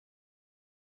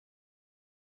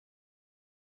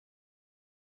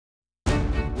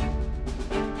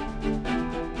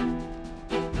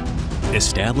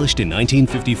Established in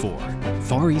 1954,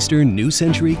 Far Eastern New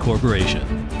Century Corporation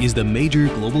is the major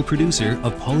global producer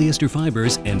of polyester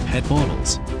fibers and PET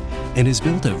bottles and has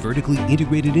built a vertically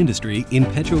integrated industry in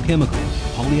petrochemical,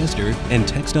 polyester, and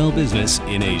textile business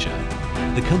in Asia.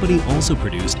 The company also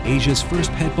produced Asia's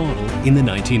first PET bottle in the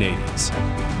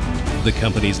 1980s. The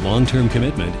company's long-term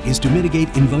commitment is to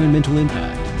mitigate environmental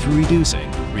impact through reducing,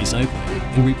 recycling,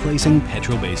 and replacing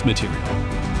petro-based material.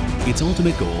 Its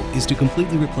ultimate goal is to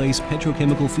completely replace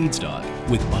petrochemical feedstock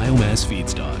with biomass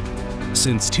feedstock.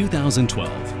 Since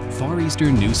 2012, Far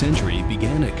Eastern New Century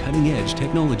began a cutting-edge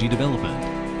technology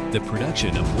development, the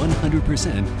production of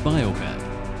 100%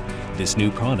 bio-PET. This new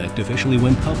product officially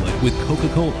went public with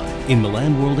Coca-Cola in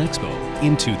Milan World Expo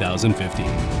in 2015.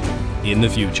 In the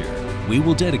future, we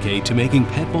will dedicate to making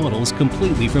PET bottles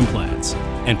completely from plants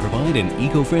and provide an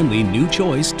eco-friendly new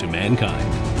choice to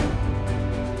mankind.